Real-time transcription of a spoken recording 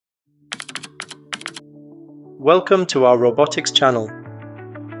Welcome to our robotics channel.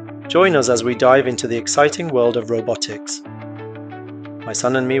 Join us as we dive into the exciting world of robotics. My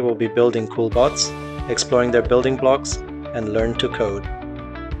son and me will be building cool bots, exploring their building blocks, and learn to code.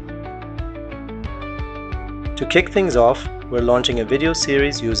 To kick things off, we're launching a video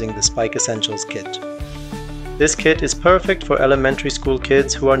series using the Spike Essentials kit. This kit is perfect for elementary school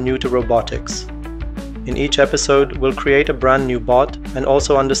kids who are new to robotics. In each episode, we'll create a brand new bot and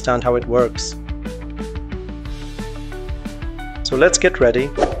also understand how it works. So let's get ready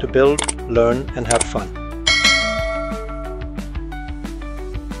to build, learn, and have fun.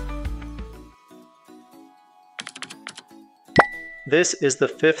 This is the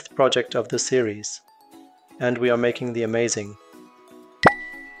 5th project of the series, and we are making the amazing.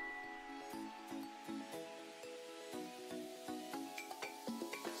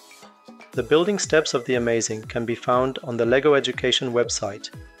 The building steps of the amazing can be found on the LEGO Education website,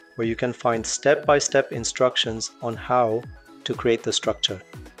 where you can find step-by-step instructions on how to create the structure.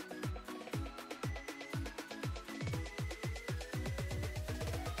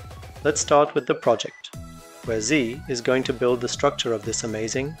 Let's start with the project, where Z is going to build the structure of this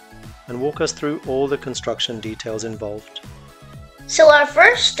amazing and walk us through all the construction details involved. So our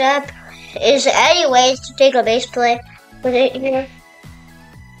first step is anyways to take a base plate, put it here.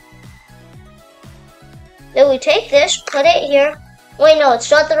 Then we take this, put it here. Wait, no, it's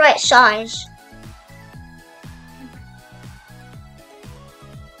not the right size.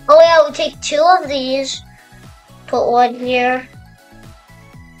 Oh yeah, we take 2 of these, put one here,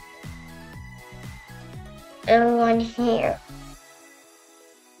 and one here.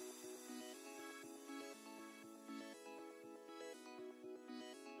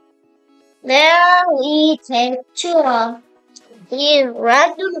 Then we take 2 of these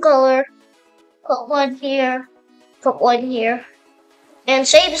random color, put one here, put one here, and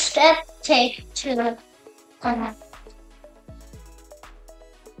same step, take 2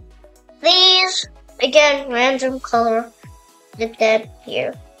 these, again, random color, put that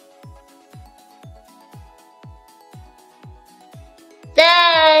here.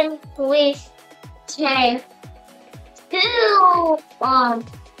 Then we take 2 of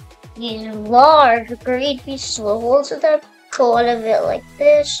these large green pieces of holes in them, put one of it like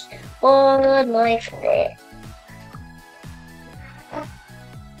this, one like this.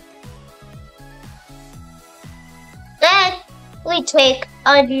 Then we take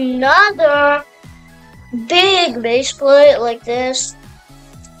another big base plate like this,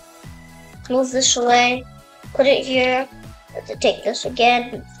 move this away, put it here, have to take this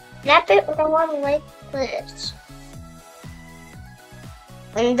again, snap it around like this.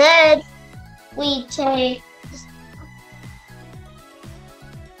 And then we take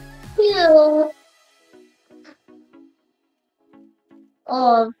 2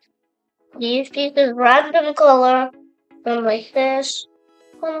 of these pieces, random color, one like this,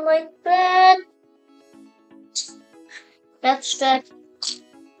 one like that. Next step,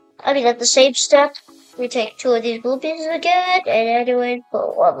 at the same step, we take 2 of these blue pieces again, and anyway,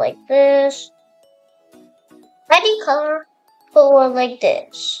 put one like this. Any color, put one like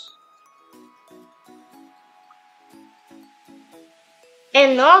this.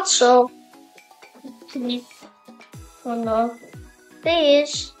 And also, one of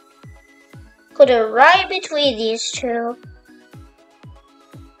these, put it right between these 2.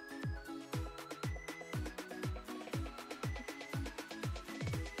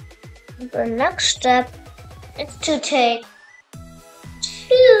 The next step is to take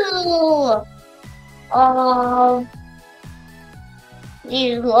 2 of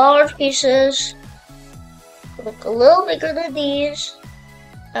these large pieces, look a little bigger than these,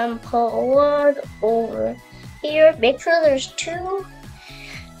 and put one over here. Make sure there's 2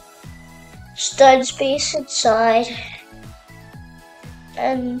 stud space inside,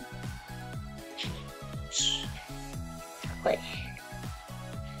 and wait.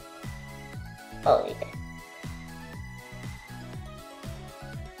 Oh yeah.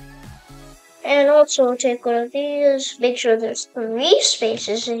 And also take one of these, make sure there's 3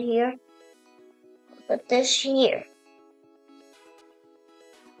 spaces in here. Put this here.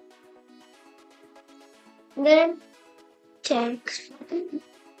 Then take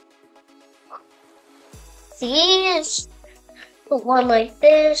these, put one like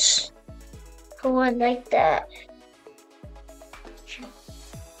this, put one like that.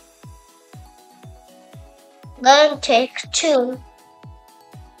 Then take 2,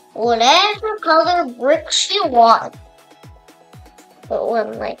 whatever color bricks you want. Put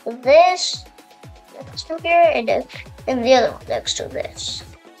one like this next to here, and the other one next to this.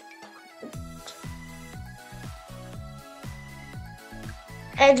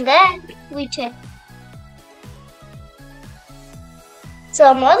 And then we take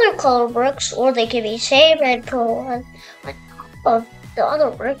some other color bricks, or they can be same and put one on top of the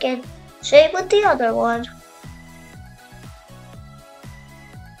other brick and same with the other one.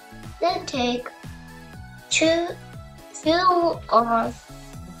 Then take two of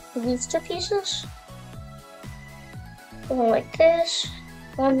these two pieces. One like this,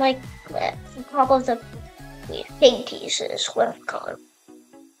 one like that, on top of the pink pieces, whatever color.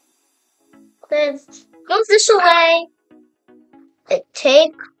 Then move this away and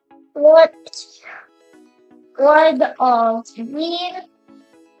take one of green.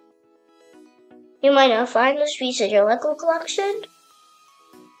 You might not find this piece in your Lego collection.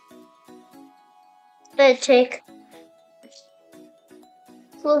 Then take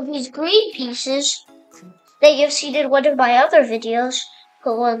two of these green pieces that you've seen in one of my other videos.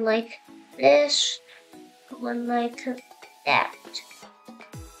 Put one like this, put one like that.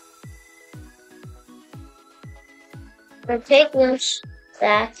 Then take this,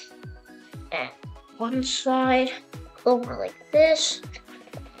 that, and one side over like this,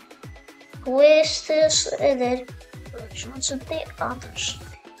 twist this, and then on some the other side.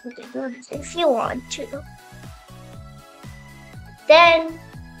 You can do this if you want to. Then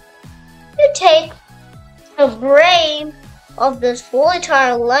you take the brain of this full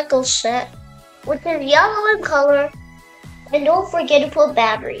entire Lego set, which is yellow in color, and don't forget to put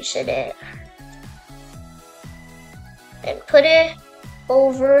batteries in it. And put it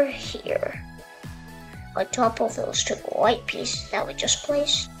over here, on top of those two white pieces that we just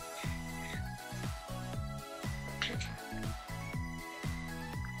placed.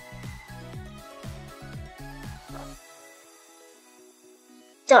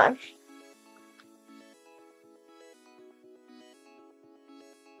 Done.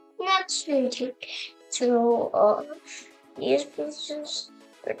 Next, we take two of these pieces.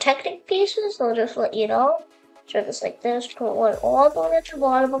 They're Technic pieces, I'll just let you know. So just like this, put one all the way at the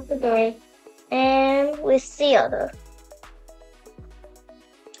bottom of the brain, and with the other.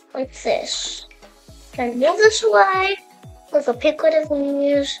 Like this. Then move this away with a pick one of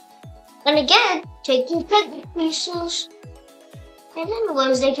these. And again, take these Technic pieces. And then the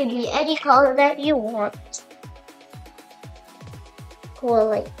ones, they can be any color that you want. Go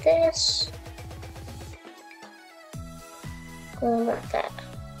like this. Go like that.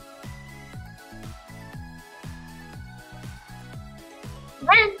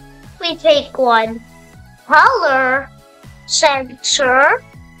 Then we take one color sensor.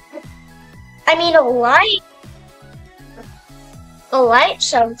 I mean a light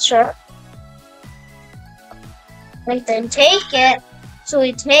sensor. And then take it. So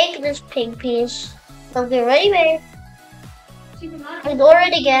we take this pink piece of the ready-made, ignore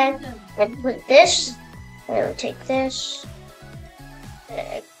it again, and put this, and we'll take this,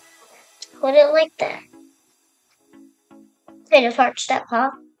 and put it like that. Kind of hard step,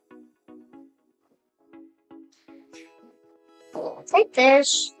 huh? We'll take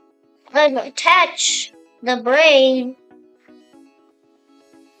this, and attach the brain,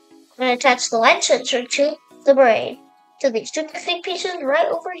 and attach the light sensor to the brain. To these two Technic pieces right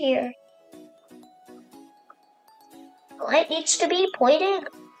over here. The light needs to be pointed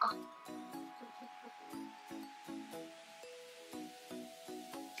up.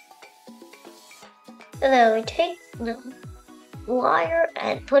 And then we take the wire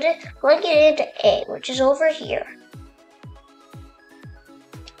and plug it into A, which is over here.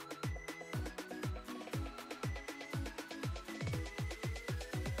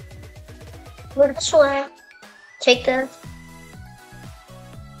 Put it this way. Take the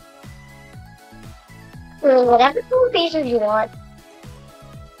whatever pieces you want,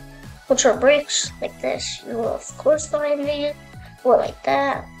 which are bricks like this. You will of course find these, or like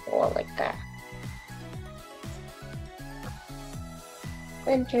that, or like that.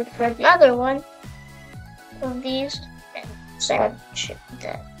 Then you put another one of these and sand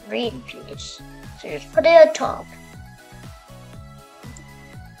that green piece. So you just put it on top.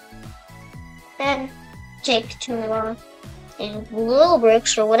 And take two little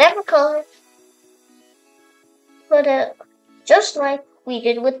bricks or whatever color. Put it just like we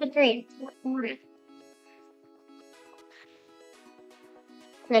did with the green.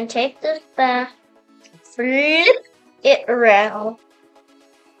 Then take this back, flip it around.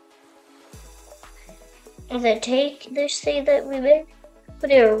 And then take this thing that we made,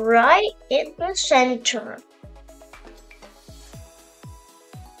 put it right in the center.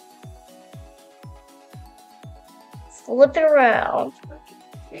 Flip it around.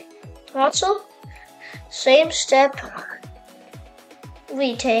 Also, same step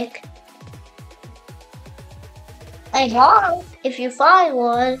we take a bottle, if you find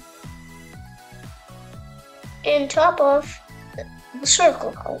one, in top of the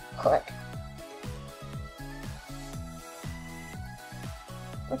circle could.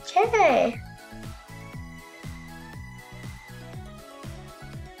 Okay.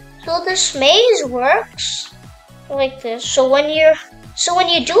 So this maze works like this. So when you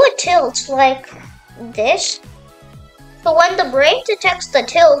do a tilt like this, so when the brain detects the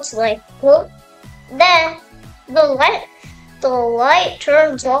tilt like whoop, then the light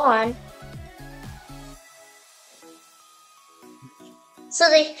turns on. So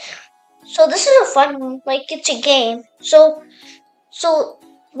this is a fun one, like it's a game. So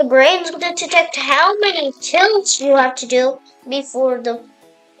the brain's gonna detect how many tilts you have to do before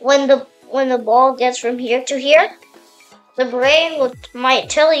when the ball gets from here to here. The brain might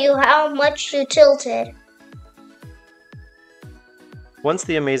tell you how much you tilted. Once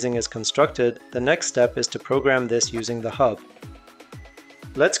the amazing is constructed, the next step is to program this using the hub.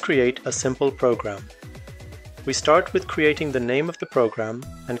 Let's create a simple program. We start with creating the name of the program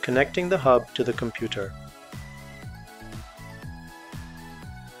and connecting the hub to the computer.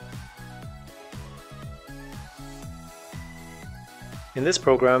 In this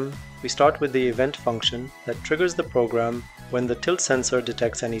program, we start with the event function that triggers the program when the tilt sensor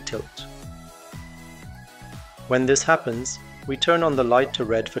detects any tilt. When this happens, we turn on the light to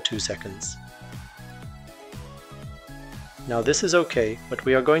red for 2 seconds. Now this is okay, but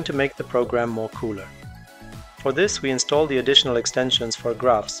we are going to make the program more cooler. For this, we install the additional extensions for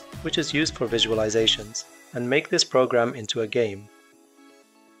graphs, which is used for visualizations, and make this program into a game.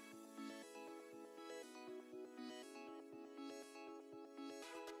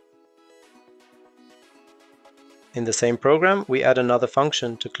 In the same program, we add another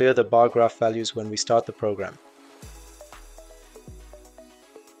function to clear the bar graph values when we start the program.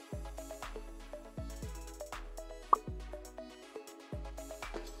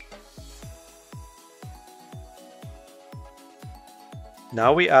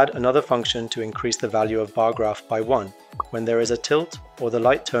 Now we add another function to increase the value of bar graph by 1 when there is a tilt or the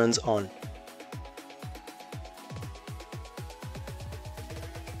light turns on.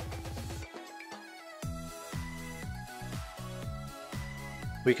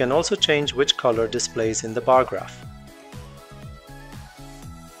 We can also change which color displays in the bar graph.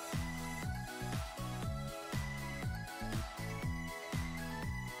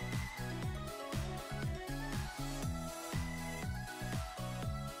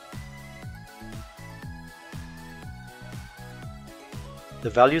 The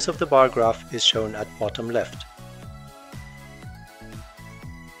values of the bar graph is shown at bottom left.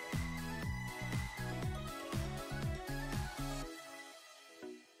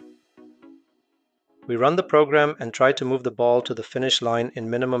 We run the program and try to move the ball to the finish line in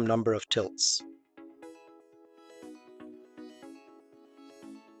minimum number of tilts.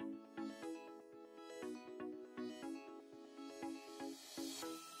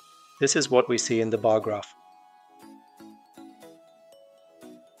 This is what we see in the bar graph.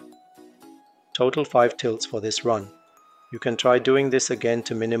 Total 5 tilts for this run. You can try doing this again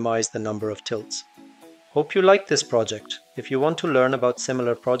to minimize the number of tilts. Hope you liked this project. If you want to learn about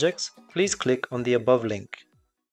similar projects, please click on the above link.